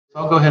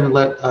I'll go ahead and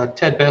let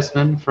Ted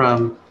Bestman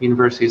from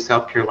University of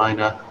South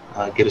Carolina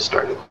get us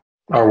started.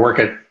 Our work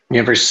at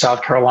University of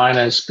South Carolina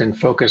has been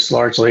focused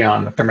largely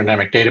on the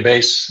thermodynamic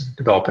database,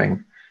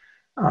 developing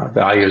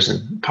values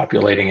and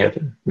populating it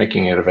and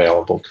making it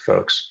available to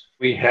folks.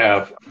 We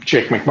have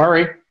Jake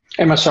McMurray,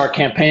 MSR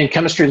campaign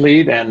chemistry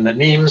lead and the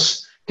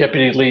NEAMS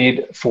deputy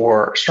lead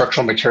for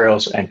structural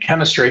materials and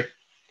chemistry.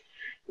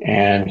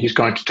 And he's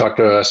going to talk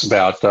to us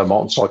about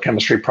molten salt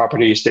chemistry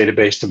properties,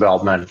 database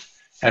development,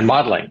 and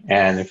modeling.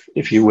 And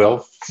if you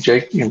will,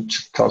 Jake, you can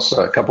tell us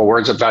a couple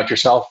words about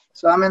yourself.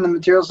 So I'm in the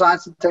Material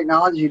Science and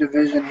Technology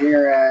Division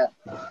here at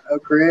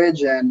Oak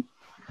Ridge, and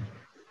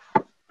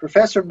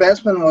Professor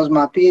Bestman was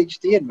my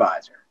PhD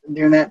advisor.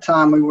 During that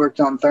time, we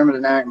worked on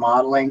thermodynamic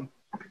modeling.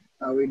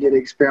 We did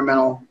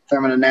experimental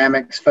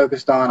thermodynamics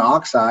focused on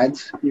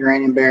oxides,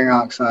 uranium-bearing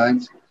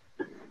oxides.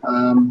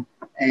 When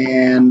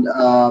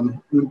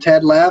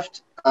Ted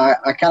left,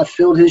 I kind of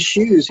filled his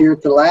shoes here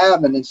at the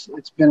lab, and it's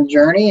been a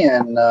journey,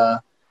 and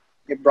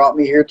it brought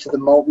me here to the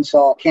Molten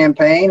Salt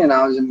campaign, and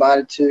I was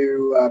invited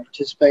to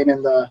participate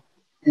in the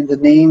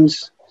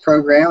NEAMS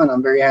program, and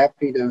I'm very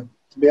happy to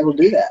be able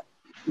to do that.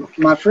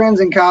 My friends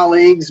and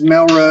colleagues,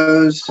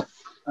 Melrose,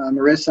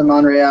 Marissa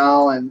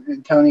Monreal,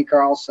 and Tony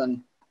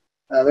Carlson,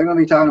 they're going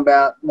to be talking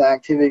about the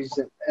activities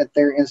at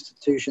their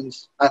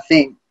institutions, I'm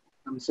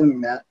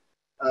assuming that.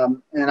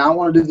 And I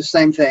want to do the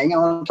same thing. I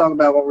want to talk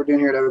about what we're doing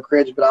here at Oak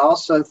Ridge, but I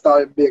also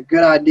thought it'd be a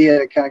good idea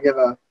to kind of give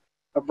a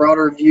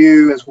broader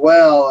view as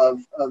well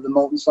of the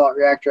molten salt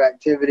reactor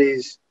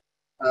activities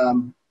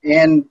and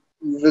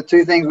the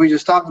two things we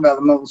just talked about,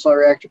 the molten salt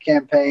reactor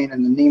campaign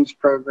and the NEAMS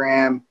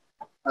program,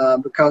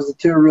 because the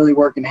two are really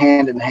working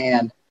hand in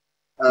hand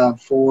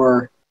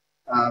for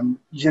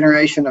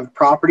generation of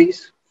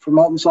properties for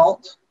molten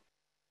salts,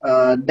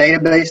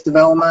 database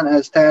development,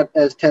 as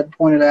Ted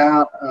pointed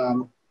out,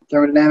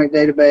 thermodynamic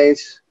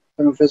database,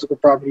 thermophysical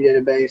property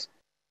database,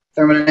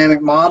 thermodynamic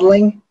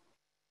modeling,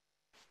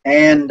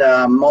 and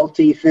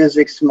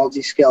multi-physics,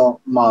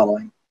 multi-scale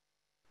modeling.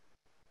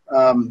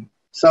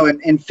 So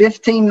in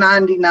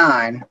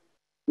 1599,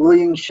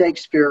 William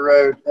Shakespeare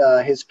wrote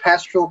his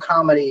pastoral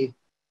comedy,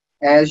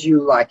 As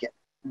You Like It.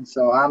 And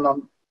so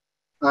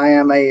I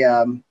am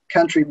a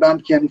country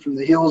bumpkin from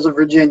the hills of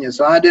Virginia,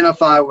 so I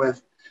identify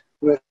with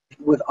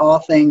all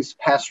things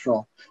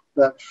pastoral.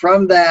 But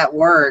from that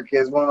work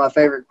is one of my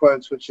favorite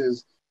quotes, which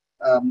is,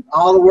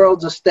 all the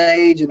world's a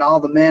stage and all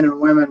the men and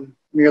women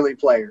merely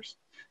players.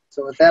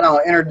 So with that,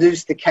 I'll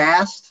introduce the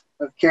cast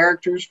of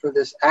characters for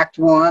this Act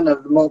 1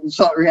 of the Molten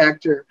Salt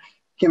Reactor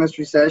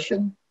Chemistry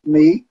session.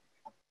 Me,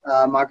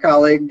 my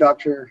colleague,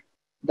 Dr.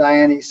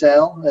 Diane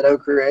Esel at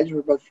Oak Ridge.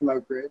 We're both from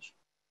Oak Ridge.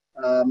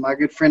 My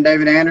good friend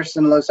David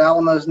Anderson, Los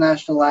Alamos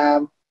National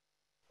Lab.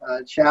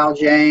 Chao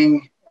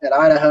Jiang at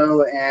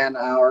Idaho, and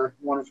our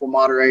wonderful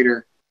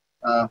moderator,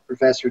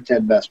 Professor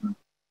Ted Bestman.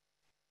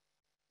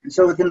 And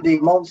so within the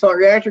molten salt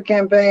reactor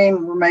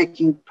campaign, we're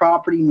making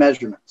property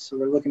measurements. So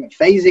we're looking at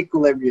phase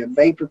equilibria,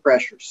 vapor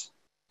pressures,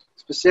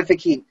 specific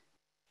heat,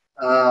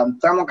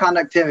 thermal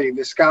conductivity,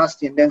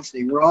 viscosity, and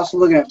density. We're also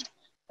looking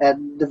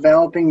at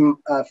developing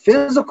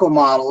physical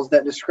models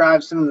that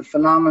describe some of the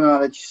phenomena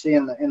that you see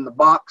in the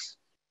box.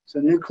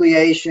 So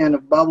nucleation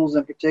of bubbles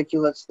and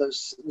particulates,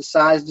 the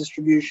size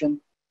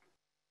distribution,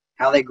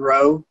 how they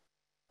grow,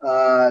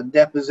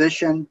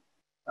 deposition,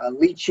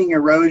 leaching,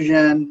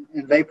 erosion,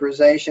 and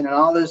vaporization, and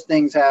all those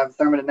things have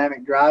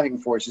thermodynamic driving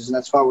forces, and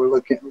that's why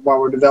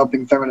we're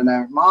developing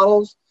thermodynamic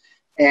models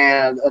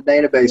and a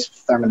database of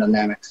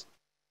thermodynamics.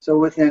 So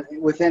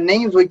within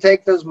NEAMS, we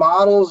take those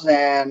models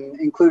and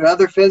include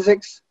other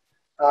physics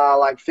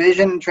like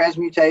fission,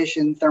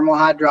 transmutation, thermal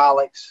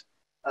hydraulics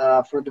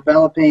for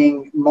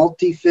developing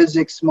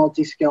multi-physics,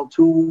 multi-scale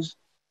tools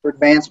for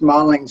advanced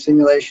modeling and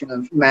simulation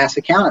of mass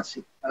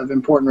accountancy of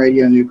important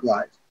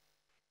radionuclides.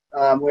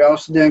 We're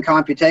also doing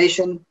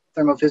computation,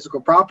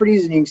 thermophysical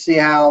properties, and you can see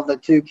how the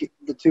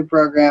two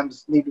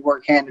programs need to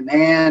work hand in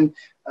hand.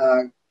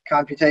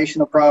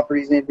 Computational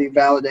properties need to be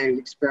validated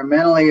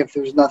experimentally if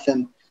there's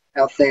nothing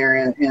out there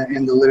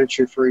in the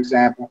literature, for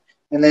example.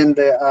 And then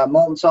the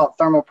molten salt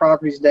thermal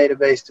properties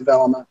database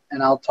development,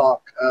 and I'll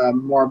talk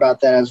more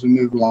about that as we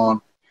move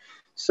along.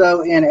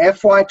 So in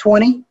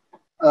FY20,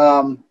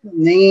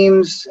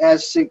 NEAMS,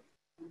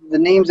 the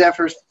NEAMS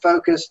efforts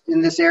focused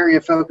in this area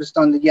focused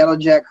on the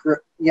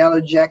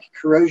Yellowjack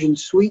corrosion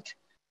suite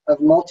of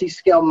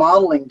multi-scale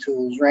modeling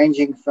tools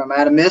ranging from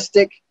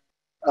atomistic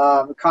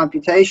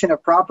computation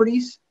of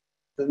properties,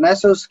 the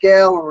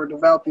mesoscale, where we're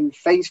developing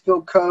phase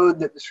field code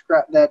that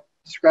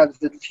describes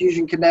the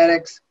diffusion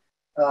kinetics,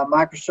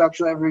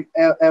 microstructural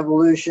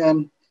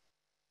evolution,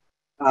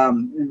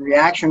 and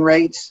reaction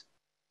rates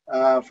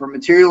for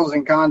materials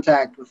in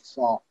contact with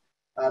salt.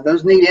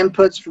 Those need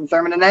inputs from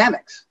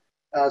thermodynamics.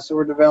 So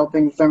we're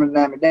developing the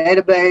thermodynamic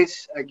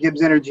database, a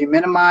Gibbs energy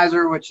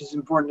minimizer, which is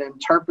important to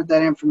interpret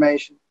that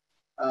information.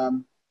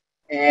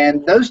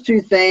 And those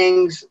two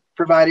things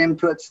provide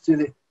inputs to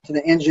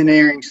the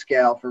engineering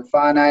scale for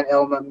finite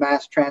element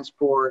mass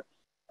transport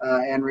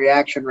and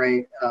reaction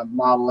rate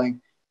modeling.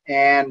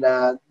 And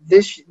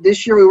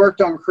this year we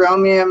worked on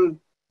chromium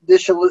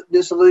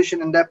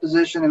dissolution and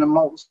deposition in a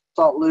molten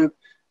salt loop.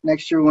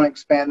 Next year we want to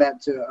expand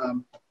that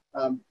to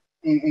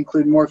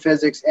include more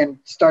physics and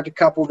start to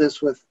couple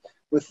this with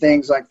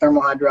things like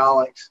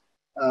thermohydraulics,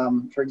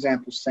 for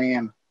example,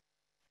 SAM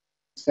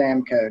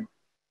code.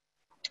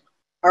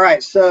 All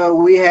right, so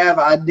we have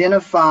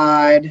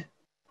identified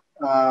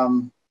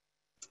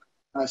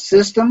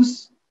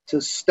systems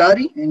to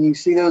study, and you can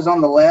see those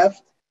on the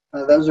left.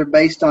 Those are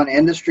based on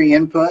industry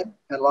input.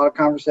 Had a lot of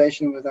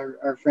conversation with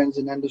our friends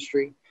in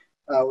industry.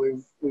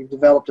 We've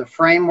developed a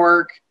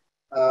framework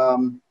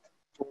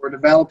for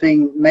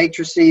developing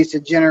matrices to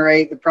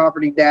generate the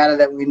property data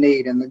that we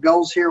need. And the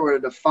goals here were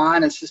to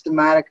define a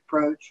systematic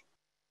approach,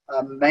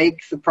 make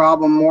the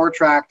problem more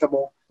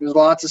tractable. There's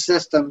lots of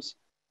systems,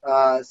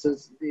 so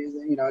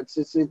you know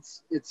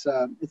it's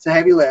a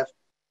heavy lift.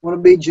 We want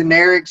to be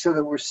generic so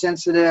that we're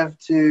sensitive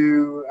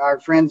to our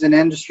friends in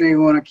industry.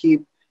 We want to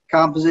keep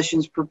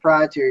compositions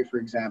proprietary, for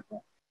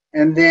example,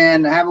 and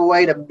then have a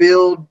way to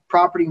build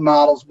property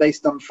models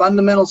based on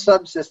fundamental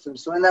subsystems.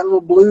 So in that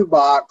little blue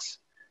box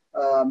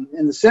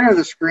in the center of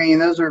the screen,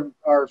 those are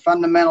our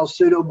fundamental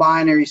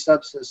pseudo-binary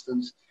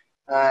subsystems.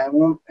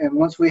 And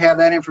once we have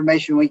that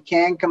information, we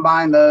can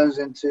combine those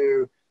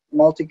into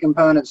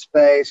multi-component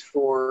space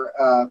for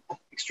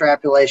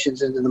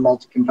extrapolations into the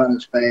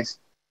multi-component space.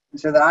 And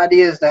so the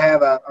idea is to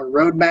have a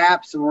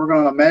roadmap. So we're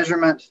going to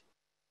measurement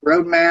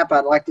roadmap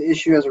I'd like to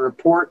issue as a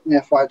report in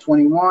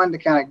FY21 to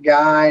kind of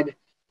guide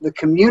the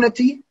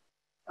community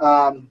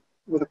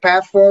with a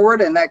path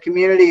forward. And that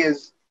community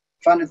is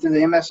funded through the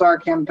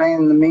MSR campaign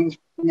and the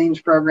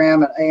means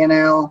program at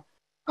ANL,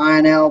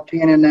 INL,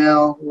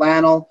 PNNL,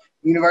 LANL.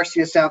 University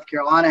of South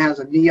Carolina has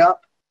a NEUP,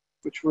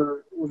 which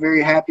we're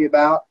very happy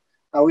about.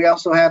 We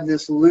also have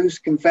this loose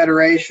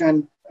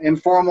confederation,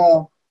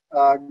 informal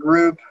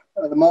group,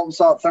 the Molten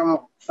Salt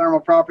Thermal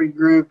Property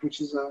Group, which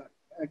is a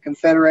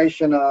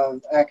confederation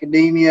of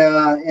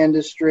academia,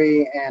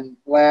 industry, and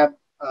lab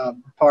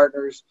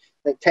partners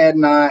that Ted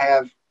and I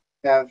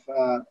have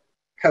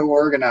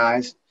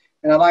co-organized.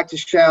 And I'd like to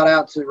shout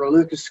out to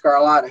Raluca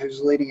Scarlett,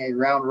 who's leading a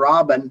round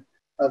robin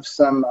of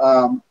some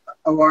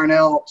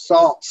ORNL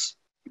salts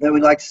that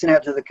we'd like to send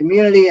out to the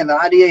community. And the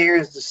idea here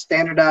is to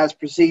standardize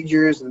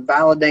procedures and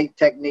validate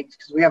techniques,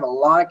 because we have a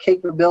lot of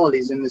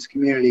capabilities in this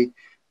community.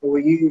 But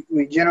we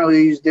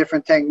generally use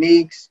different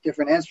techniques,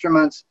 different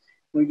instruments.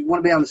 We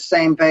want to be on the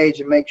same page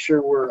and make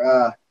sure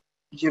we're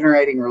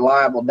generating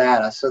reliable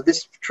data. So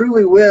this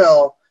truly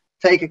will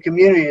take a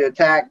community to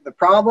attack the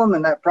problem,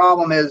 and that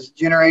problem is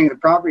generating the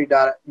property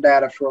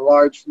data for a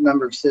large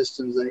number of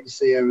systems that you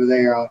see over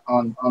there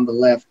on the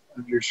left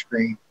of your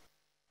screen.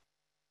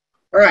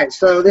 All right,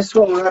 so this is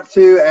what we're up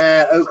to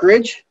at Oak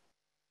Ridge.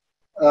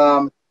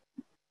 And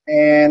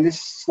this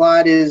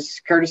slide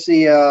is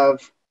courtesy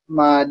of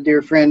my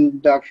dear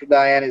friend, Dr.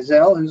 Diana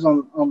Zell, who's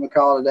on the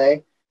call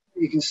today.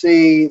 You can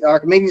see the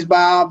Archimedes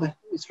bob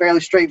is fairly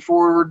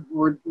straightforward.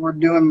 We're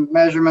doing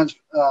measurements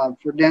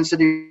for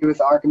density with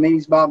the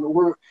Archimedes bob, but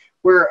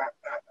her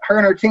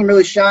and her team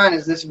really shine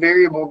as this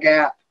variable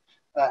gap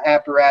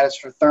apparatus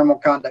for thermal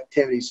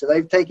conductivity. So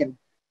they've taken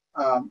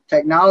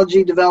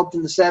technology developed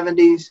in the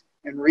 70s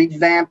and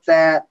revamped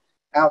that,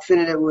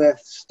 outfitted it with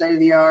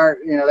state-of-the-art.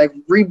 You know,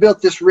 they've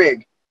rebuilt this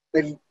rig.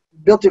 They've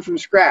built it from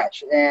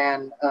scratch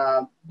and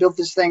built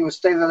this thing with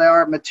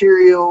state-of-the-art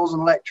materials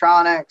and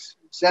electronics,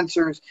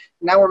 sensors.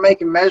 Now we're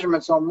making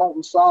measurements on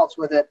molten salts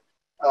with it.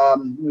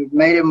 We've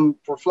made them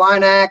for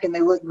FlyNac and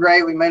they look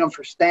great. We made them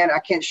for standard. I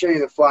can't show you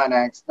the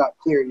FlyNac, it's not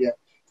clear yet.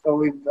 But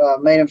we've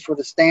made them for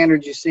the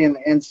standards you see in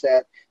the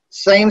inset.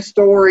 Same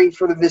story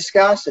for the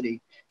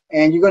viscosity.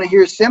 And you're going to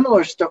hear a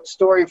similar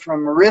story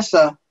from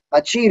Marissa. I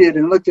cheated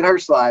and looked at her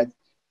slides.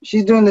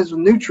 She's doing this with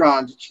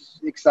neutrons, which is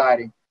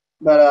exciting.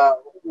 But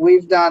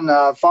we've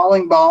done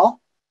falling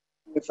ball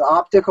with the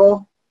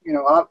optical, you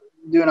know,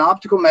 doing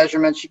optical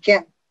measurements. You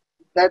can't,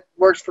 that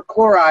works for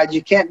chlorides.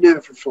 You can't do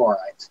it for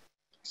fluorides.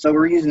 So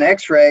we're using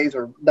X-rays,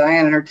 or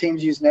Diane and her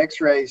team's using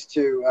X-rays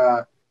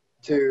to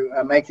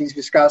make these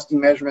viscosity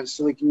measurements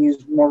so we can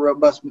use more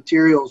robust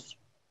materials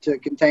to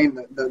contain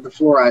the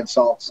fluoride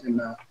salts.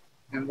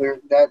 And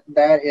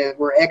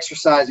we're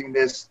exercising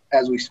this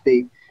as we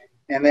speak.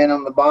 And then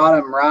on the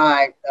bottom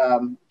right,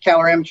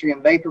 calorimetry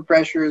and vapor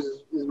pressures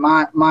is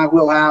my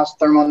wheelhouse,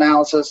 thermal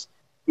analysis.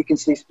 You can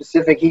see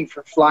specific heat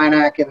for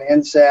FlyNac in the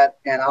inset,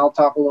 and I'll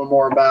talk a little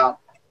more about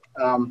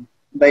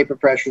vapor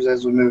pressures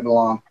as we move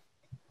along.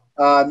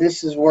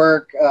 This is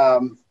work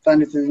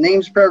funded through the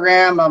NEAMS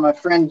program by my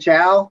friend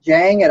Chao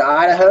Jiang at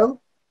Idaho.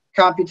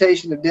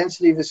 Computation of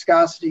density,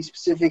 viscosity,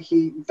 specific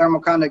heat, and thermal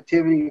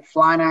conductivity of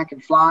FlyNac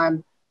and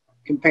FLIME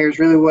compares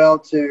really well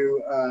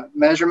to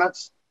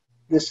measurements.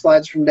 This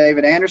slide's from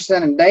David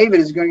Anderson, and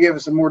David is going to give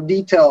us a more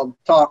detailed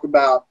talk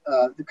about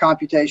the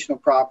computational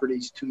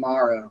properties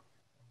tomorrow.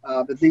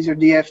 But these are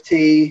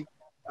DFT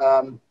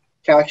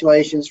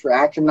calculations for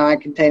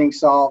actinide-containing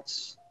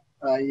salts.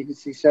 You can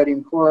see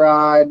sodium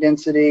chloride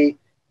density,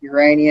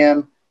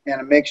 uranium. and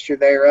a mixture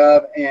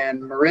thereof.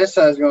 And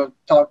Marissa is going to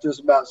talk to us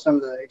about some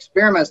of the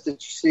experiments that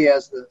you see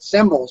as the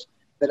symbols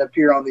that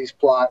appear on these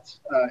plots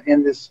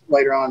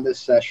later on this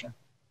session.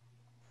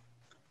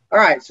 All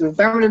right, so the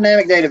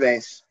thermodynamic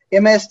database,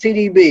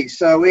 MSTDB.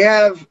 So we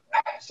have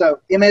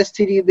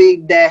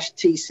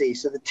MSTDB-tc.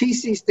 So the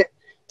TC,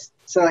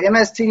 so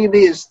MSTDB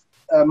is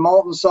a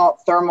molten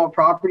salt thermal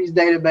properties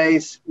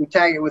database. We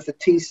tag it with the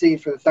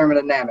TC for the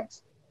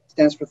thermodynamics. It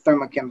stands for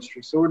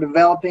thermochemistry. So we're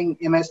developing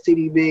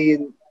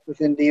MSTDB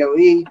within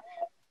DOE,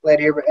 led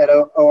here at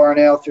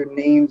ORNL through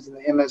NEAMS and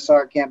the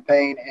MSR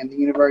campaign, and the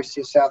University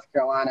of South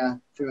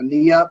Carolina through a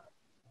NEUP.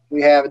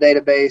 We have a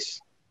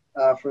database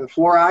for the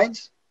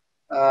fluorides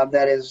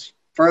that is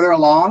further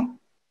along.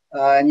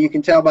 And you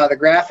can tell by the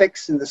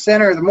graphics in the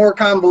center, the more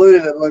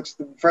convoluted it looks,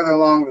 the further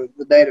along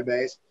the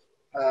database.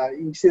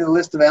 You can see the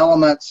list of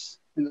elements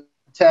in the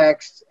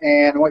text,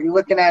 and what you're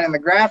looking at in the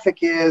graphic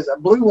is a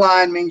blue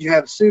line means you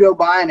have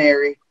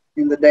pseudo-binary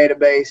in the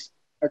database.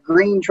 A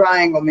green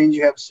triangle means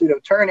you have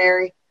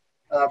pseudo-ternary.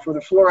 For the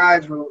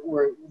fluorides,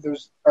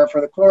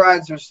 for the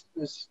chlorides,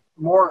 there's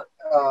more,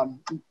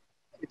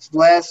 it's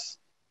less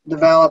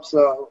developed,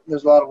 so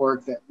there's a lot of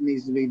work that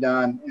needs to be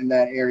done in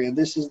that area.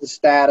 This is the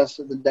status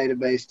of the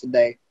database to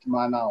date, to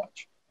my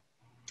knowledge.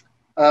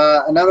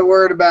 Another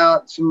word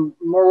about, some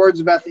more words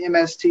about the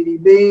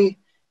MSTDB,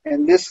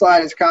 and this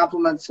slide is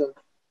compliments of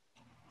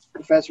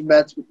Professor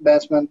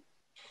Betzman.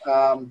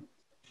 The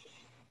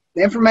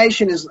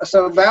information is,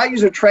 so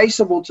values are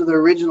traceable to the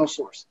original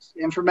sources.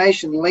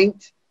 Information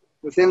linked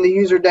within the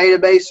user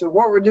database. So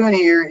what we're doing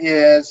here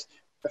is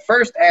the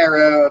first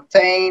arrow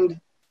obtained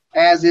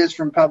as is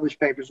from published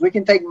papers. We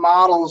can take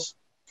models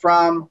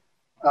from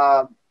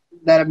that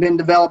have been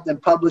developed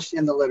and published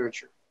in the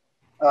literature.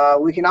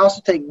 We can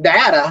also take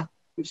data,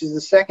 which is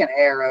the second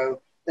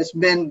arrow, that's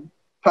been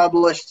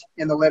published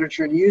in the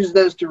literature, and use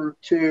those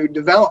to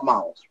develop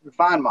models,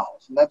 refine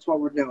models, and that's what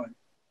we're doing.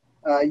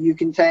 You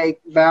can take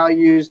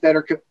values that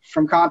are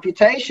from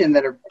computation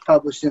that are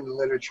published in the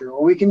literature,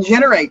 or we can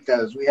generate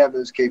those. We have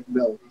those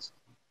capabilities.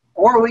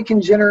 Or we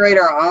can generate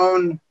our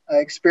own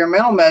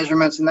experimental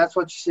measurements, and that's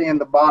what you see in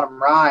the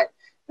bottom right.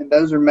 And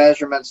those are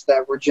measurements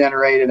that were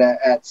generated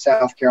at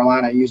South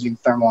Carolina using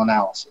thermal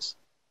analysis.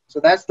 So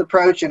that's the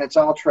approach, and it's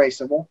all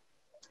traceable.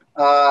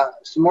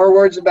 Some more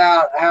words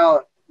about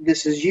how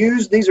this is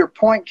used. These are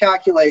point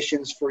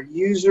calculations for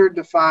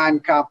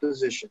user-defined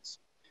compositions.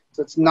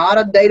 So it's not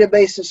a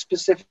database of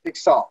specific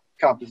salt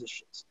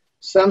compositions.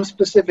 Some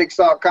specific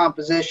salt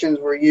compositions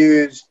were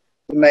used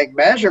to make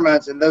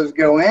measurements, and those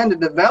go into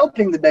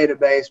developing the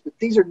database, but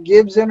these are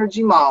Gibbs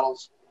energy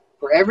models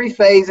for every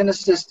phase in a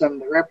system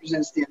that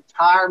represents the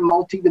entire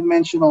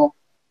multidimensional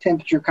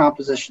temperature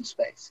composition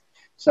space.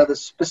 So the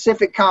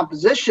specific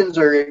compositions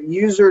are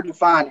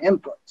user-defined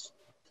inputs.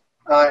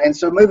 And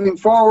so moving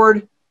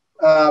forward,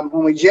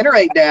 when we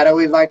generate data,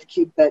 we'd like to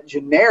keep that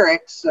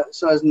generic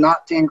so as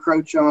not to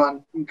encroach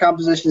on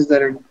compositions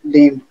that are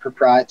deemed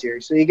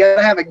proprietary. So you got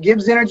to have a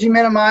Gibbs energy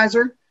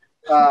minimizer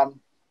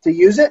to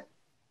use it.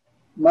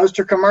 Most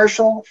are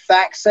commercial.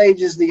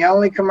 FactSage is the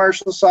only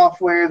commercial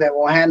software that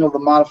will handle the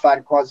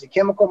modified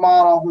quasi-chemical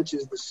model, which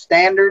is the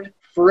standard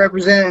for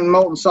representing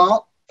molten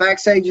salt.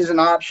 FactSage is an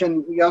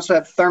option. We also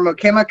have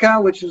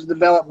Thermochemical, which was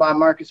developed by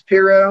Marcus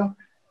Pirro.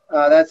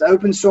 That's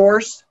open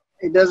source.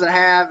 It doesn't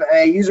have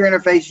a user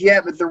interface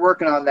yet, but they're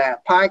working on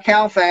that.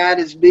 PyCalFad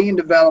is being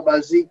developed by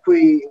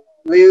Ziqi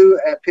Liu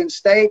at Penn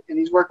State, and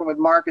he's working with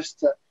Marcus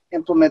to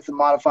implement the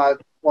modified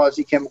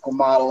quasi-chemical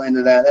model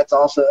into that. That's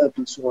also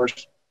open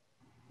source.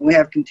 We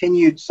have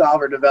continued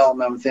solver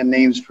development within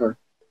NEAMS for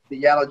the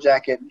Yellow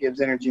Jacket, Gibbs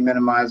Energy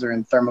Minimizer,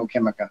 and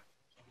Thermochemical.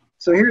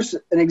 So here's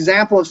an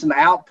example of some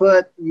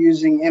output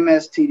using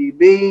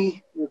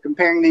MSTDB. We're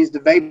comparing these to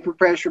vapor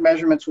pressure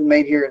measurements we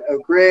made here at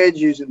Oak Ridge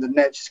using the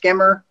net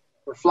skimmer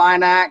for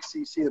Flynax. So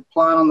you see the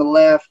plot on the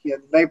left. You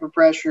have the vapor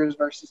pressures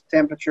versus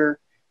temperature.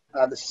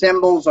 The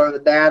symbols are the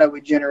data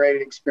we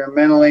generated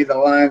experimentally. The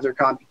lines are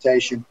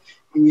computation.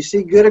 And you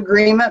see good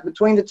agreement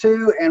between the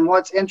two. And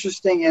what's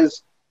interesting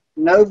is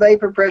no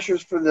vapor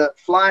pressures for the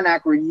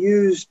Flynax were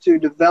used to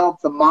develop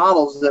the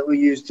models that we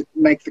used to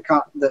make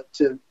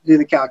to do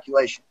the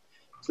calculation.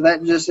 So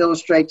that just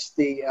illustrates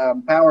the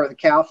power of the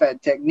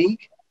CalFad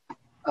technique.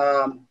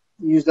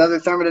 Used other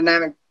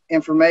thermodynamic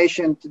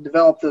information to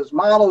develop those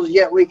models,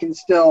 yet we can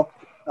still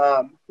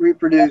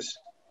reproduce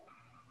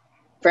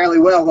fairly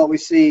well what we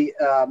see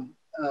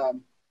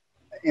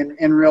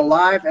in real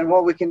life. And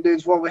what we can do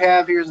is, what we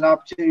have here is an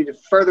opportunity to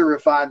further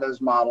refine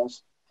those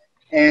models.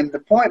 And the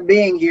point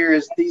being here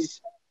is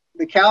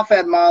the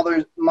CalFad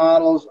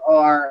models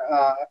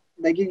are,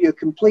 they give you a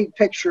complete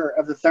picture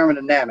of the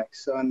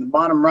thermodynamics. So in the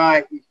bottom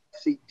right, you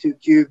see two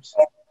cubes.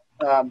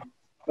 But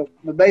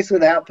basically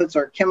the outputs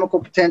are chemical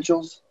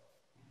potentials,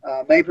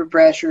 vapor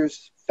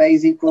pressures,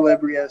 phase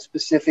equilibria,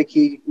 specific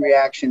heat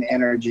reaction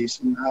energies.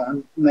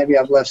 And, maybe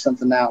I've left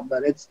something out,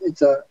 but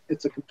it's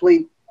a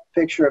complete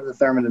picture of the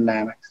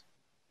thermodynamics.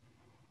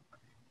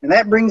 And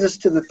that brings us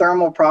to the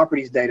thermal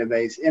properties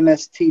database,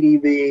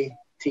 MSTDB-tc.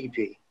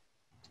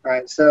 All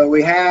right, so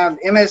we have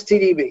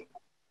MSTDB.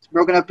 It's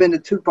broken up into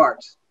two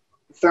parts.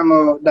 The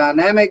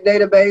thermodynamic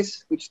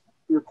database, which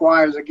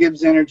requires a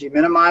Gibbs energy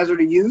minimizer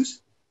to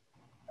use,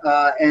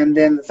 and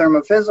then the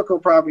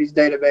thermophysical properties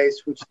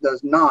database, which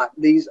does not.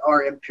 These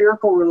are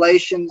empirical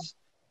relations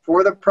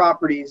for the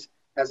properties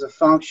as a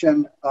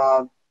function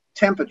of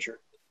temperature.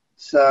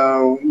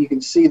 So you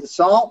can see the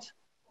salt,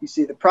 you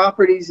see the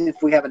properties. If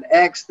we have an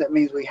X, that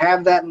means we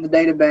have that in the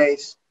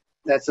database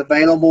that's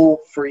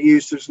available for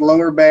use. There's a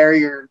lower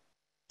barrier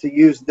to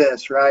use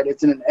this, right?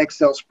 It's in an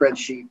Excel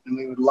spreadsheet, and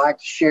we would like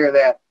to share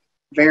that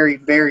very,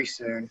 very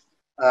soon.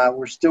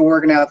 We're still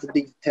working out the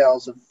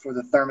details for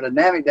the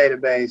thermodynamic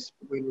database.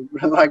 We would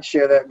really like to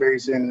share that very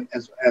soon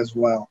as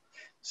well.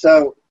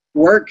 So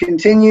work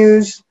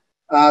continues.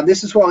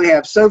 This is what we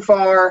have so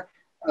far.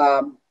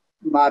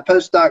 My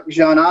postdoc,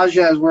 Jean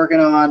Aja, is working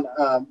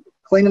on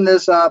cleaning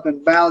this up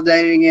and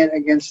validating it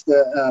against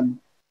the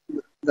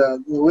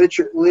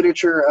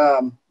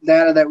literature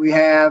data that we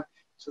have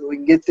so that we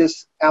can get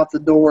this out the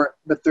door.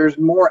 But there's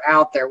more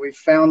out there. We've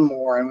found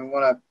more, and we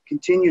want to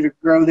continue to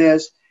grow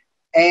this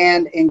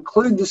and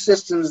include the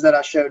systems that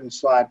I showed in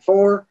slide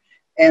 4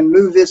 and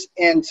move this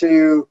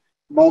into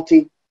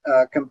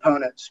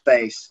multi-component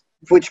space,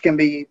 which can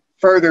be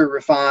further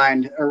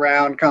refined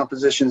around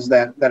compositions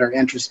that are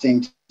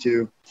interesting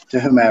to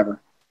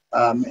whomever,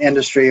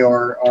 industry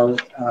or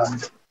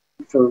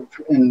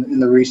in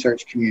the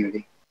research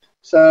community.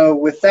 So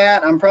with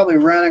that, I'm probably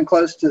running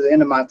close to the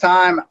end of my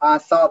time. I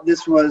thought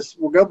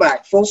we'll go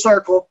back full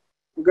circle.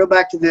 We'll go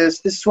back to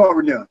this. This is what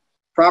we're doing.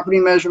 Property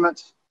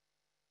measurements,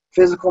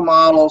 physical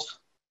models,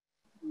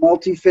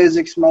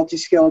 multi-physics,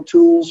 multi-scale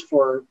tools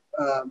for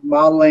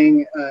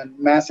modeling and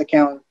mass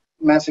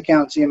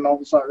accountancy and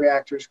molten salt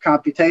reactors,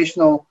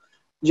 computational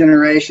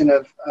generation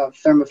of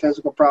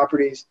thermophysical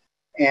properties,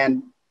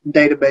 and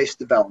database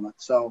development.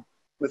 So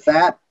with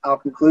that, I'll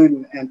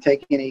conclude and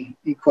take any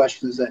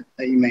questions that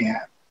you may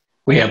have.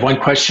 We have one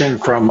question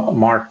from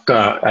Mark,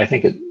 I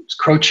think it's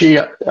Croce,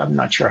 I'm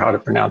not sure how to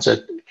pronounce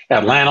it,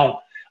 Atlanta.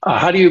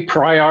 How do you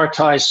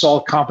prioritize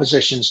salt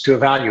compositions to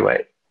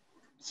evaluate?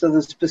 So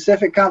the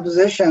specific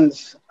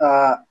compositions,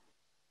 they're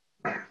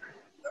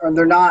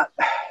not,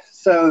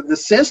 so the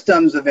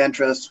systems of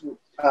interest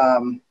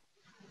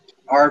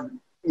are,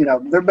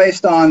 they're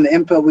based on the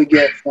input we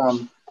get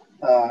from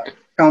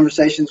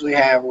conversations we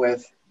have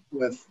with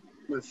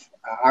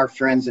our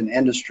friends in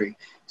industry.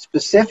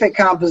 Specific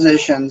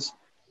compositions,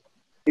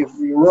 if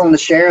you're willing to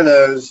share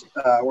those,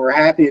 we're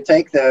happy to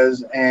take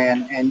those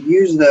and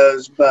use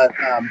those. But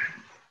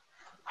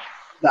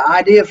the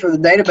idea for the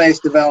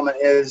database development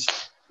is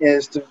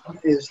to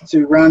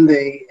run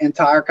the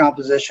entire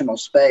compositional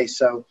space.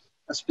 So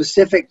a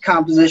specific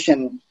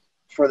composition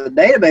for the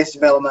database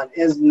development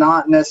is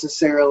not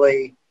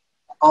necessarily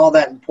all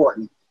that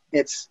important.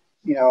 It's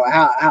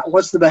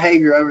what's the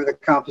behavior over the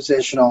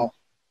composition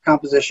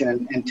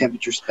and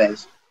temperature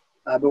space.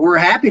 But we're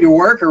happy to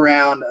work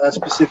around a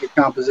specific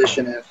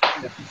composition if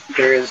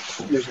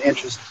there's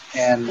interest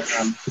and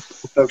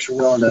folks are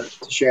willing to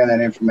share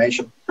that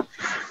information.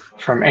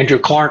 From Andrew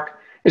Clark,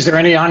 is there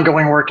any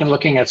ongoing work in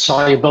looking at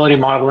solubility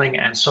modeling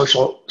and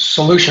social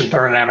solution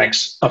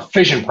thermodynamics of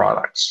fission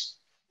products?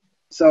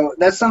 So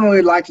that's something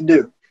we'd like to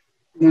do,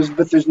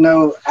 but there's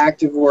no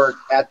active work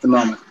at the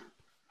moment.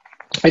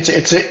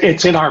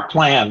 It's in our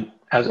plan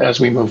as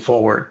we move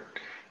forward,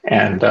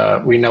 and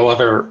we know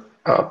other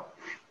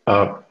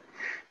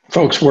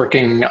folks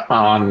working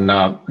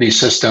on these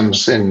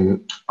systems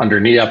under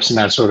NEOPS and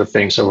that sort of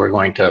thing. So we're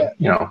going to,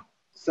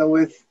 So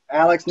with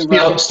Alex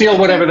steal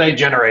whatever they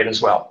generate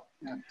as well.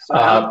 Yeah. So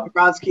Alex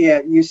Navradsky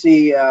at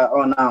UC,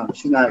 no,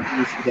 she's not at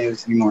UC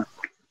Davis anymore.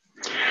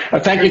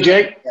 Thank you,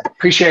 Jake. Yeah.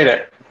 Appreciate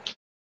it.